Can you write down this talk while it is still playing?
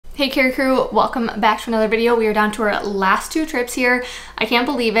Hey Carrie Crew, welcome back to another video. We are down to our last two trips here. I can't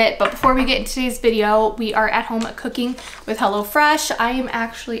believe it, but before we get into today's video, we are at home cooking with HelloFresh. I am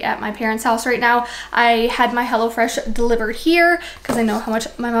actually at my parents' house right now. I had my HelloFresh delivered here because I know how much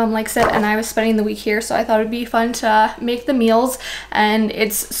my mom likes it, and I was spending the week here, so I thought it'd be fun to make the meals, and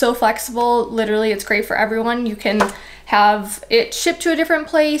it's so flexible. Literally, it's great for everyone. You can have it shipped to a different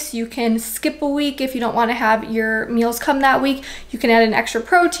place. You can skip a week if you don't want to have your meals come that week. You can add an extra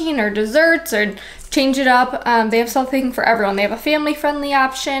protein or desserts or change it up. They have something for everyone. They have a family-friendly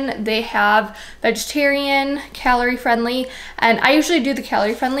option. They have vegetarian, calorie-friendly, and I usually do the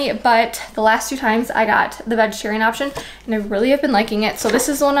calorie-friendly, but the last two times I got the vegetarian option, and I really have been liking it. So this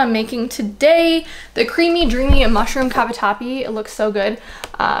is the one I'm making today, the creamy, dreamy mushroom cavatappi. It looks so good.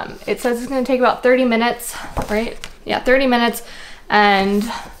 It says it's gonna take about 30 minutes, right? Yeah, 30 minutes and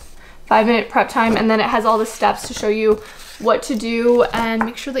 5-minute prep time, and then it has all the steps to show you what to do and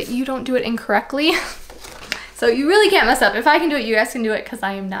make sure that you don't do it incorrectly. So you really can't mess up. If I can do it, you guys can do it, because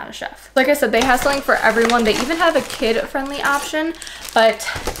I am not a chef. Like I said, they have something for everyone. They even have a kid-friendly option, but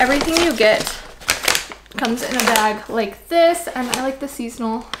everything you get comes in a bag like this, and I like the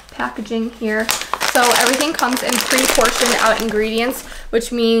seasonal packaging here. So everything comes in pre-portioned out ingredients,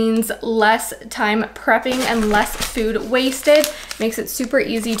 which means less time prepping and less food wasted. Makes it super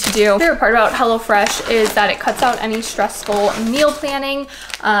easy to do. The favorite part about HelloFresh is that it cuts out any stressful meal planning.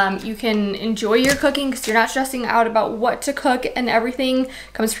 You can enjoy your cooking because you're not stressing out about what to cook, and everything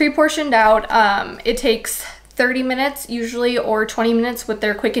comes pre-portioned out. It takes 30 minutes usually, or 20 minutes with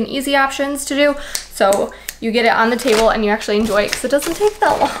their quick and easy options to do. So you get it on the table and you actually enjoy it because it doesn't take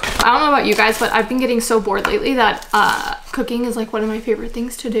that long. I don't know about you guys, but I've been getting so bored lately that cooking is like one of my favorite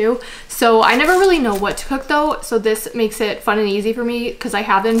things to do. So I never really know what to cook though. So this makes it fun and easy for me because I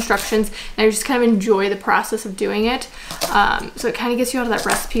have the instructions and I just kind of enjoy the process of doing it. So it kind of gets you out of that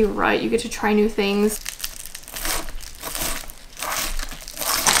recipe rut. You get to try new things.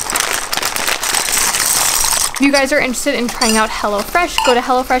 If you guys are interested in trying out HelloFresh, go to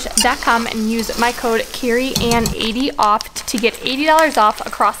HelloFresh.com and use my code CARRIE80OFF to get $80 off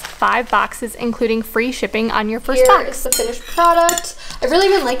across 5 boxes, including free shipping on your first box. Here is the finished product. I've really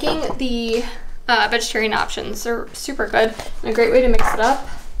been liking the vegetarian options. They're super good and a great way to mix it up.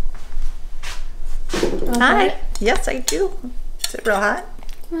 Hi. Yes, I do. Is it real hot?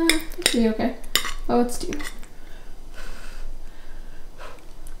 It's be okay. Oh, it's steamy.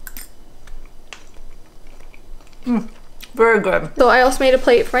 Very good. So I also made a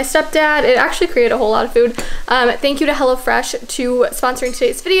plate for my stepdad. It actually created a whole lot of food. Thank you to HelloFresh to sponsoring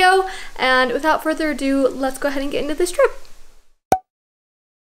today's video. And without further ado, let's go ahead and get into this trip.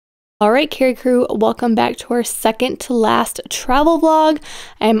 All right, Carrie Crew, welcome back to our second to last travel vlog.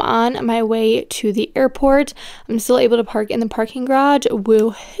 I'm on my way to the airport. I'm still able to park in the parking garage.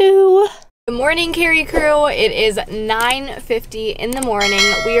 Woohoo! Good morning, Carrie Crew. It is 9:50 in the morning.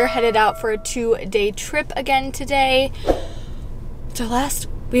 We are headed out for a 2-day trip again today. It's our last.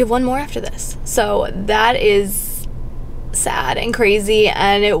 We have one more after this. So that is sad and crazy,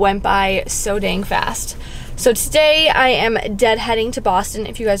 and it went by so dang fast. So today I am deadheading to Boston.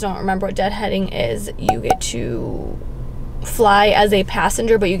 If you guys don't remember what deadheading is, you get to fly as a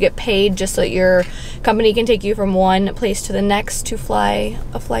passenger, but you get paid just so that your company can take you from one place to the next to fly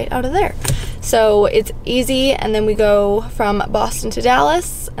a flight out of there. So it's easy, and then we go from Boston to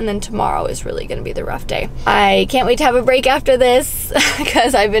Dallas, and then tomorrow is really gonna be the rough day. I can't wait to have a break after this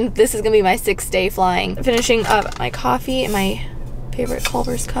because this is gonna be my 6th day flying. Finishing up my coffee in my favorite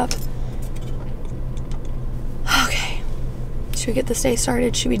Culver's cup. Okay, should we get this day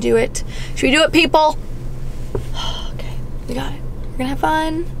started? Should we do it? Should we do it, people? We got it. We're gonna have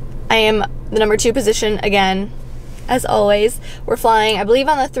fun. I am the number 2 position again, as always. We're flying, I believe,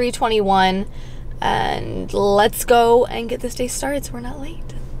 on the 321, and let's go and get this day started so we're not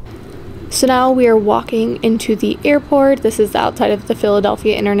late. So now we are walking into the airport. This is outside of the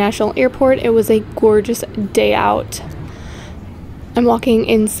Philadelphia International Airport. It was a gorgeous day out. I'm walking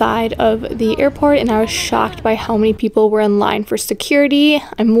inside of the airport, and I was shocked by how many people were in line for security.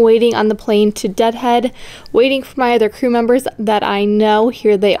 I'm waiting on the plane to deadhead, waiting for my other crew members that I know.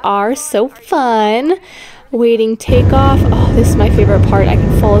 Here they are, so fun. Waiting takeoff. Oh, this is my favorite part. I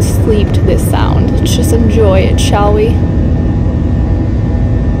can fall asleep to this sound. Let's just enjoy it, shall we?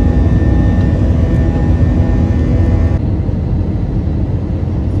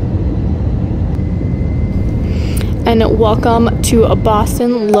 And welcome to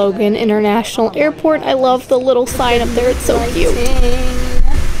Boston Logan International Airport. I love the little sign up there. It's so cute.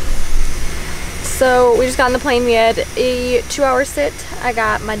 So we just got on the plane. We had a 2-hour sit. I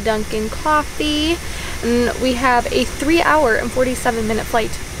got my Dunkin' coffee, and we have a 3-hour and 47-minute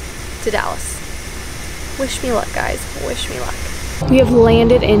flight to Dallas. Wish me luck, guys. Wish me luck. We have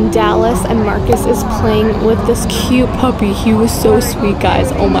landed in Dallas and Marcus is playing with this cute puppy. He was so sweet,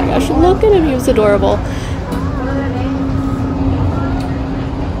 guys. Oh my gosh, look at him. He was adorable.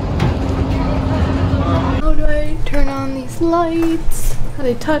 How do I turn on these lights? How do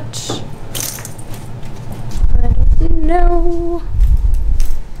they touch? I don't know.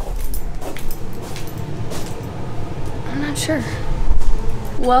 I'm not sure.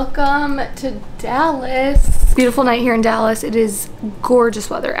 Welcome to Dallas. Beautiful night here in Dallas. It is gorgeous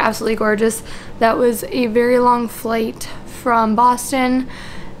weather, absolutely gorgeous. That was a very long flight from Boston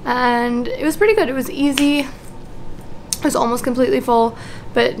and it was pretty good. It was easy. It was almost completely full,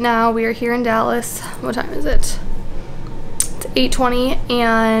 but now we are here in Dallas. What time is it? It's 8:20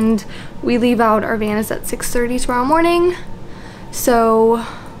 and we leave out. Our van is at 6:30 tomorrow morning, so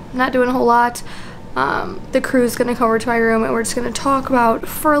I'm not doing a whole lot. The crew's gonna come over to my room and we're just gonna talk about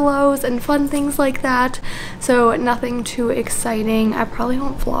furloughs and fun things like that. So nothing too exciting. I probably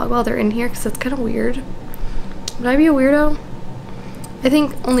won't vlog while they're in here because it's kind of weird. Would I be a weirdo? I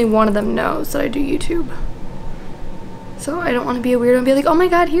think only one of them knows that I do YouTube. So I don't want to be a weirdo and be like, oh my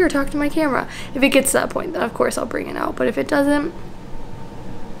god, here, talk to my camera. If it gets to that point, then of course I'll bring it out. But if it doesn't,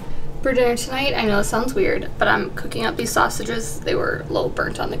 for dinner tonight, I know it sounds weird, but I'm cooking up these sausages. They were a little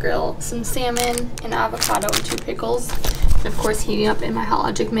burnt on the grill. Some salmon, an avocado, and 2 pickles. And of course, heating up in my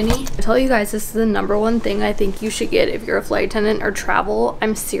Hallmark Mini. I tell you guys, this is the #1 thing I think you should get if you're a flight attendant or travel.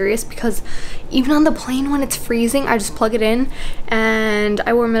 I'm serious, because even on the plane when it's freezing, I just plug it in and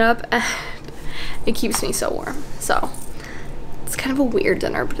I warm it up and it keeps me so warm. So it's kind of a weird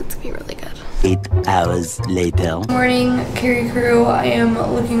dinner, but it's gonna be really good. 8 hours later. Morning, Carrie crew. I am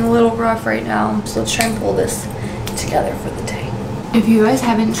looking a little rough right now, so let's try and pull this together for the day. If you guys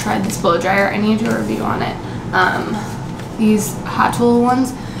haven't tried this blow dryer, I need to do a review on it. These Hot Tool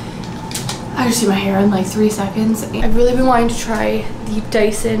ones, I just do my hair in like 3 seconds. I've really been wanting to try the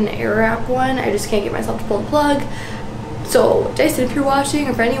Dyson Airwrap one. I just can't get myself to pull the plug. So Dyson, if you're watching,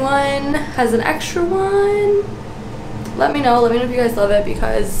 or if anyone has an extra one, let me know. Let me know if you guys love it,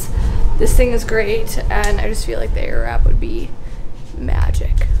 because this thing is great and I just feel like the Airwrap would be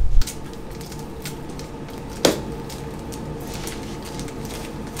magic.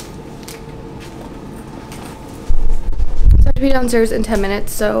 So I have to be downstairs in 10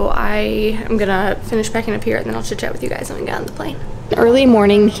 minutes, so I am gonna finish packing up here and then I'll chit chat with you guys when we get on the plane. Early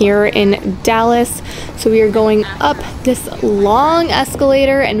morning here in Dallas, so we are going up this long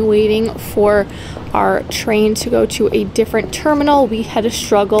escalator and waiting for our train to go to a different terminal. We had a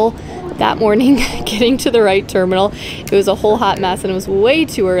struggle that morning getting to the right terminal. It was a whole hot mess and it was way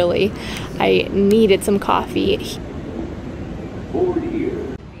too early. I needed some coffee.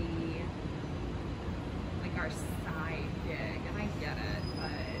 Like our side gig, and I get it, but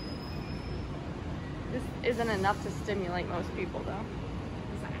this isn't enough to stimulate most people though.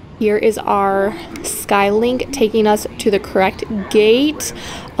 Here is our Skylink taking us to the correct gate.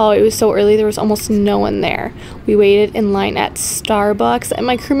 Oh, it was so early, there was almost no one there. We waited in line at Starbucks and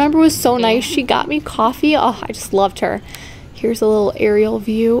my crew member was so nice. She got me coffee. Oh, I just loved her. Here's a little aerial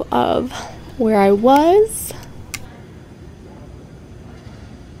view of where I was.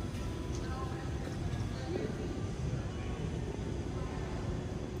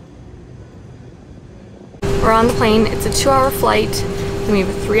 We're on the plane. It's a 2-hour flight. Then we have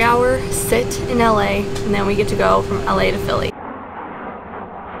a 3-hour sit in LA, and then we get to go from LA to Philly.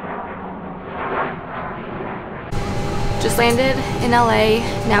 Just landed in LA.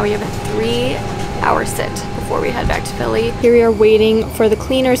 Now we have a 3-hour sit before we head back to Philly. Here we are waiting for the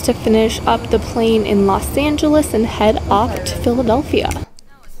cleaners to finish up the plane in Los Angeles and head off to Philadelphia.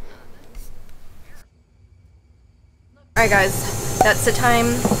 Alright guys, that sit time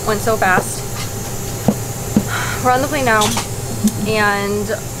went so fast. We're on the plane now, and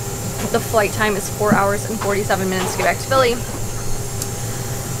the flight time is 4 hours and 47 minutes to get back to Philly.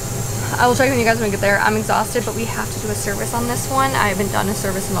 I will check with you guys when we get there. I'm exhausted, but we have to do a service on this one. I haven't done a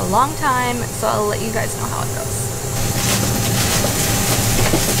service in a long time, so I'll let you guys know how it goes.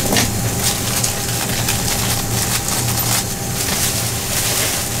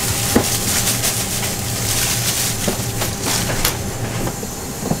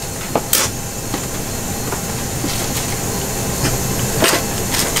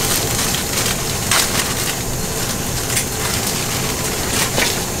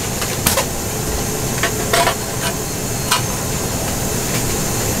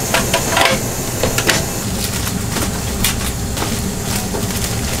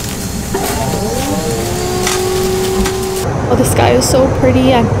 Oh, the sky is so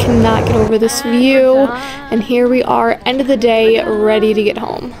pretty. I cannot get over this view. And here we are, end of the day, ready to get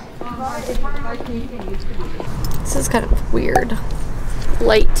home. This is kind of weird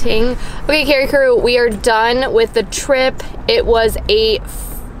lighting. Okay, Carrie Crew, we are done with the trip. It was a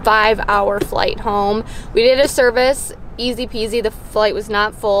 5-hour flight home. We did a service, easy peasy. The flight was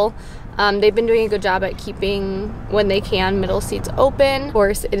not full. They've been doing a good job at keeping, when they can, middle seats open. Of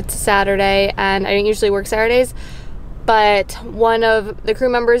course, it's Saturday, and I don't usually work Saturdays, but one of the crew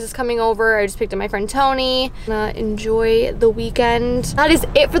members is coming over. I just picked up my friend Tony. Enjoy the weekend. That is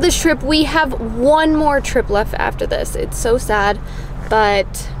it for this trip. We have one more trip left after this. It's so sad,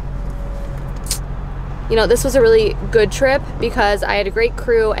 but you know, this was a really good trip because I had a great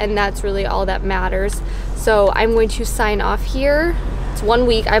crew, and that's really all that matters. So I'm going to sign off here. It's 1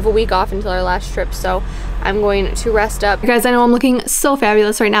 week. I have a week off until our last trip, so I'm going to rest up. You guys, I know I'm looking so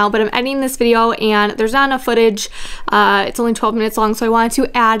fabulous right now, but I'm editing this video and there's not enough footage. It's only 12 minutes long, so I wanted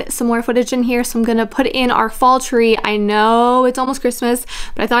to add some more footage in here. So I'm gonna put in our fall tree. I know it's almost Christmas,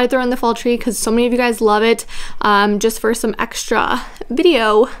 but I thought I'd throw in the fall tree because so many of you guys love it, just for some extra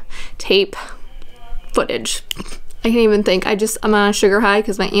video tape footage. I can't even think. I'm on a sugar high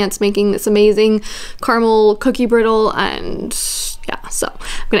because my aunt's making this amazing caramel cookie brittle, and yeah, so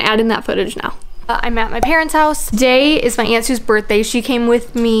I'm gonna add in that footage now. I'm at my parents' house. Today is my Aunt Sue's birthday. She came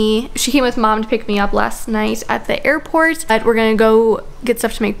with mom to pick me up last night at the airport. But we're gonna go get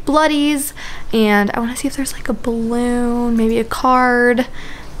stuff to make bloodies, and I wanna see if there's like a balloon, maybe a card,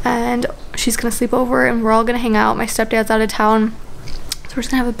 and she's gonna sleep over and we're all gonna hang out. My stepdad's out of town, so we're just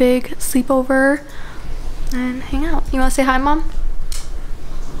gonna have a big sleepover and hang out. You wanna say hi, Mom?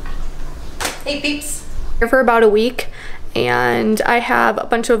 Hey, peeps. Here for about a week, and I have a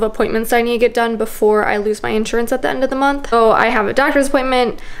bunch of appointments I need to get done before I lose my insurance at the end of the month. So I have a doctor's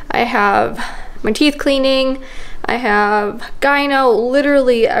appointment, I have my teeth cleaning, I have gyno,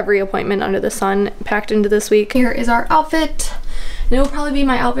 literally every appointment under the sun packed into this week. Here is our outfit, and it will probably be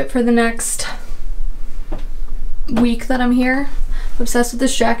my outfit for the next week that I'm here. I'm obsessed with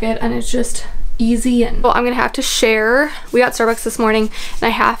this jacket, and it's just easy. And well, I'm gonna have to share. We got Starbucks this morning, and I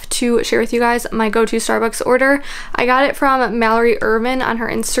have to share with you guys my go-to Starbucks order. I got it from Mallory Irvin on her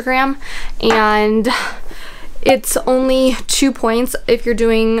Instagram, and it's only 2 points if you're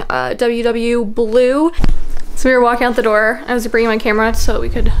doing WW Blue. So we were walking out the door. I was bringing my camera so we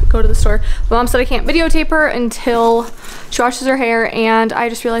could go to the store. My mom said I can't videotape her until she washes her hair, and I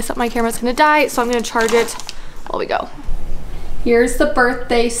just realized that my camera's gonna die, so I'm gonna charge it while we go. Here's the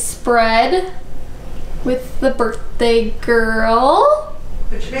birthday spread with the birthday girl.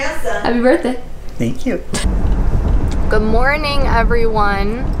 Put your mask on. Happy birthday. Thank you. Good morning,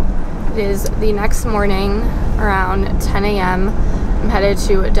 everyone. It is the next morning around 10 a.m. I'm headed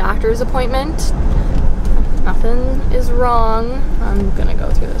to a doctor's appointment. Nothing is wrong. I'm gonna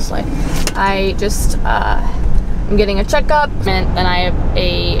go through this light. I just, I'm getting a checkup, and then I have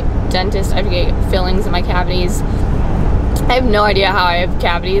a dentist. I have to get fillings in my cavities. I have no idea how I have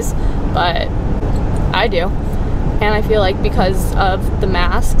cavities, but I do. And I feel like because of the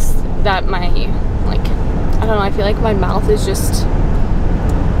masks that my, like, I don't know, I feel like my mouth is just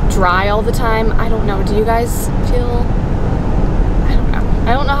dry all the time. I don't know. Do you guys feel, I don't know.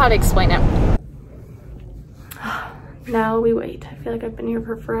 I don't know how to explain it. Now we wait. I feel like I've been here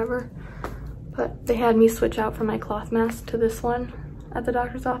for forever, but they had me switch out from my cloth mask to this one at the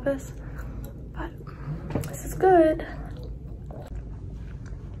doctor's office, but this is good.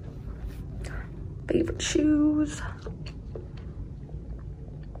 Favorite shoes.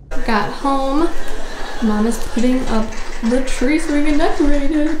 Got home. Mom is putting up the tree so we can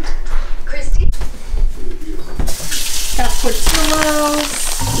decorate it. Christy. Got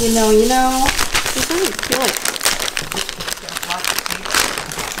Portillo's. You know. This doesn't feel like.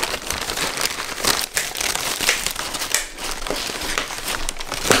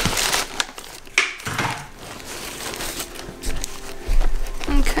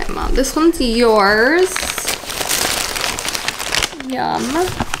 Okay, Mom, this one's yours. Yum.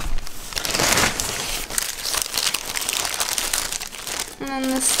 And then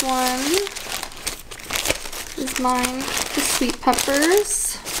this one is mine, the sweet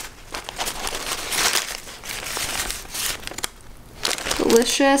peppers.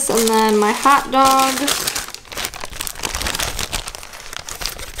 Delicious. And then my hot dog.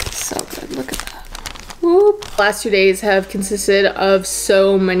 So good, look at that. Whoop. The last 2 days have consisted of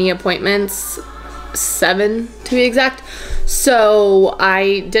so many appointments, 7 to be exact. So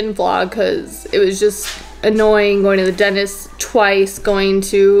I didn't vlog because it was just annoying going to the dentist twice, going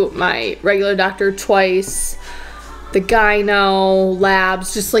to my regular doctor twice, the gyno,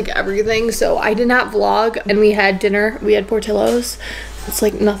 labs, just like everything. So I did not vlog, and we had dinner. We had Portillo's. It's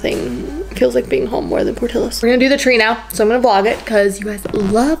like nothing feels like being home more than Portillo's. We're gonna do the tree now, so I'm gonna vlog it because you guys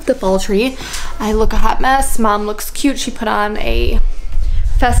love the fall tree. I look a hot mess. Mom looks cute. She put on a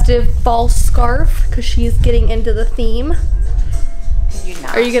festive fall scarf because she's getting into the theme.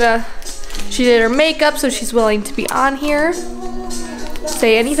 Are you gonna, she did her makeup, so she's willing to be on here.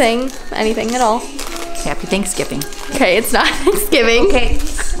 Say anything at all. Happy Thanksgiving. Okay, it's not Thanksgiving. Okay.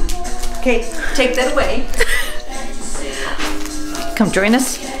 Okay, take that away. Come join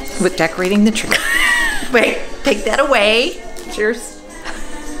us with decorating the tree. Wait, take that away. Cheers.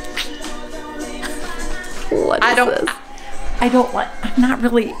 What is this? I'm not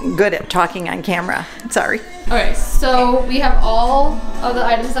really good at talking on camera. Sorry. Okay, so we have all of the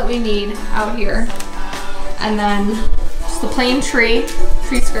items that we need out here. And then just the plain tree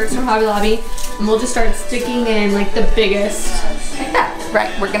skirts from Hobby Lobby. And we'll just start sticking in like the biggest, like that.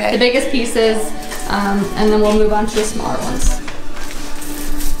 Right, we're gonna... The biggest pieces, and then we'll move on to the smaller ones.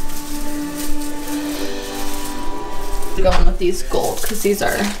 Going with these gold, because these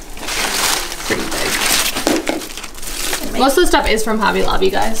are pretty big. Most of the stuff is from Hobby Lobby,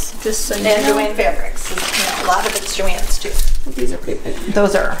 guys. Just so you know. Joanne Fabrics. You know, a lot of it's Joanne's too. These are pretty big.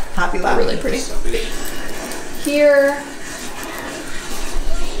 Those are Hobby Lobby. Really pretty. Here.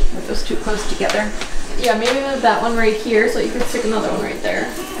 Are those too close together? Yeah, maybe move that one right here so you could stick another one right there.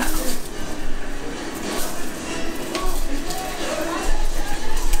 Yeah.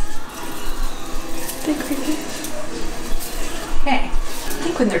 Big creepy. Okay. I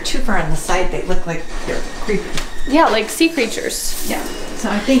think when they're too far on the side, they look like they're creepy. Yeah, like sea creatures. Yeah. So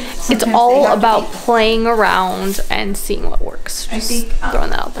I think It's all about playing around and seeing what works. Just I think throwing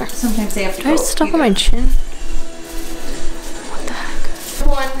that out there. sometimes they have to I go. stuck on my chin. What the heck?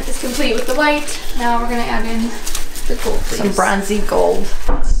 One is complete with the white. Now we're gonna add in the gold. Some bronzy gold.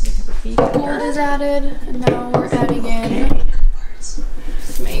 Gold is added, and now we're adding in some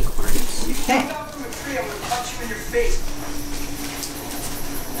acorns. Okay.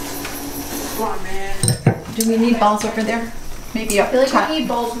 Come on, man. Do we need balls over there? Maybe up I feel like top. we need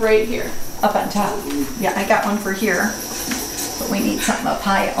balls right here. Up on top. Yeah, I got one for here. But we need something up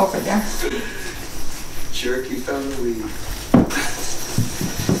high over there. Cherokee found the lead.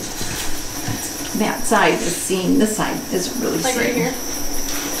 That side is seen. This side isn't really Like seen. right here.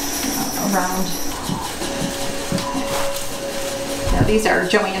 Around. Now these are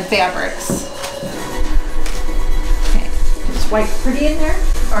Joanne Fabrics. Okay. Is white pretty in there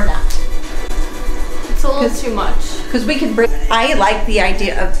or not? It's a little too much. Because we could bring, I like the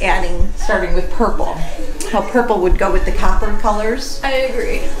idea of adding, starting with purple. How purple would go with the copper colors. I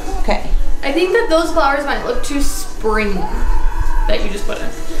agree. Okay. I think that those flowers might look too spring that you just put in.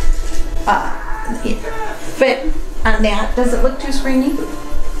 Yeah. But on that, does it look too springy?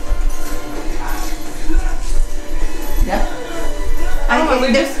 Yep.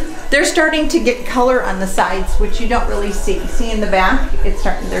 They're starting to get color on the sides, which you don't really see. See in the back,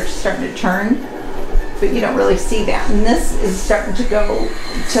 they're starting to turn, but you don't really see that. And this is starting to go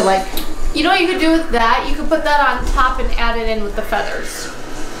to like. You know what you could do with that? You could put that on top and add it in with the feathers.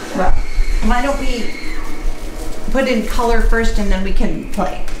 Well, why don't we put in color first and then we can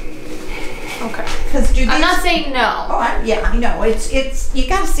play? Okay. Because I'm not saying no. Oh, yeah, I know. It's you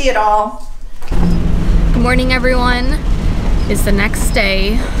got to see it all. Good morning, everyone. It's the next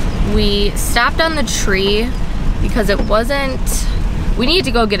day. We stopped on the tree because it wasn't. We needed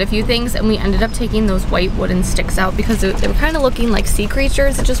to go get a few things, and we ended up taking those white wooden sticks out because they were kind of looking like sea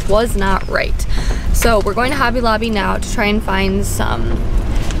creatures. It just was not right. So we're going to Hobby Lobby now to try and find some.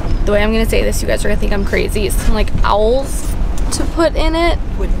 The way I'm gonna say this, you guys are gonna think I'm crazy. Some like owls to put in it.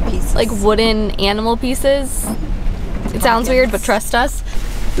 Wooden pieces. Like wooden animal pieces. It sounds weird, but trust us.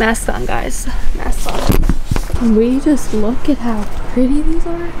 Masks on, guys. Masks on. Can we just look at how pretty these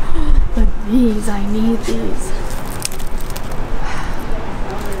are? But these, I need these.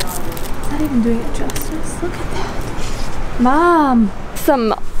 Is that even doing it justice? Look at that. Mom!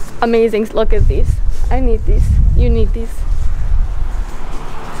 Some amazing, look at these. I need these. You need these.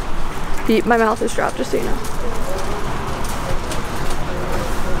 My mouth is dropped, just so you know.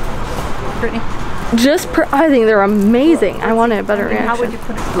 Brittany. I think they're amazing. I wanted a better reaction. How would you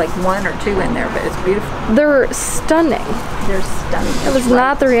put like one or two in there? But it's beautiful. They're stunning. They're stunning. It was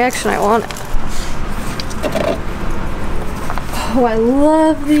not the reaction I wanted. Oh, I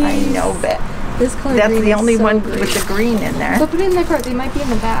love these. I know that. This color That's green the only is so one great. with the green in there. But put it in the cart. They might be in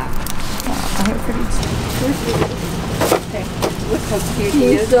the back. Oh, they're pretty. Okay. Look how cute he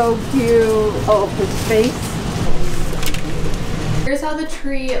He's is. so cute. Oh, his face. Here's how the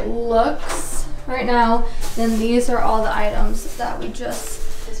tree looks right now. Then these are all the items that we just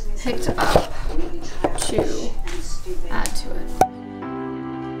picked up to add to it.